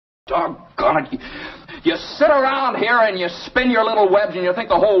Doggone it. You sit around here and you spin your little webs and you think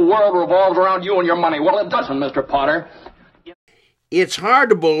the whole world revolves around you and your money. Well, it doesn't, Mr. Potter. It's hard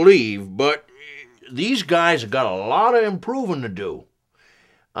to believe, but these guys have got a lot of improving to do.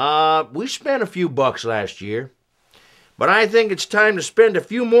 We spent a few bucks last year, but I think it's time to spend a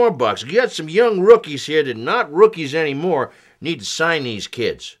few more bucks. You got some young rookies here that are not rookies anymore. Need to sign these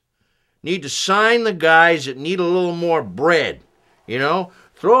kids. Need to sign the guys that need a little more bread, you know?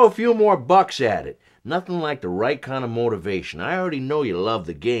 Throw a few more bucks at it. Nothing like the right kind of motivation. I already know you love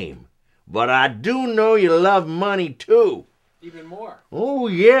the game, but I do know you love money too. Even more. Oh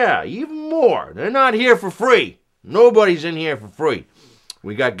yeah, even more. They're not here for free. Nobody's in here for free.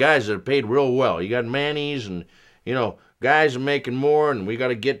 We got guys that are paid real well. You got Mannies and, you know, guys are making more, and we got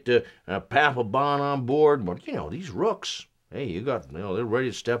to get Papelbon on board. But, you know, these rooks, hey, they're ready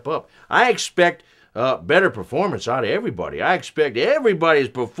to step up. I expect better performance out of everybody. I expect everybody's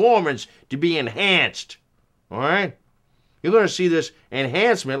performance to be enhanced. All right? You're going to see this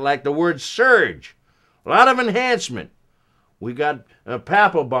enhancement like the word surge. A lot of enhancement. We got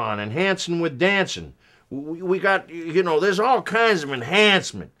Papelbon enhancing with dancing. We got, you know, there's all kinds of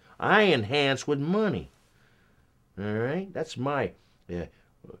enhancement. I enhance with money. All right? That's my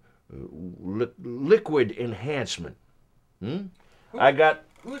liquid enhancement. I got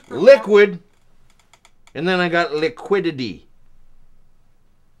liquid, and then I got liquidity.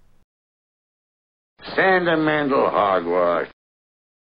 Sentimental hogwash.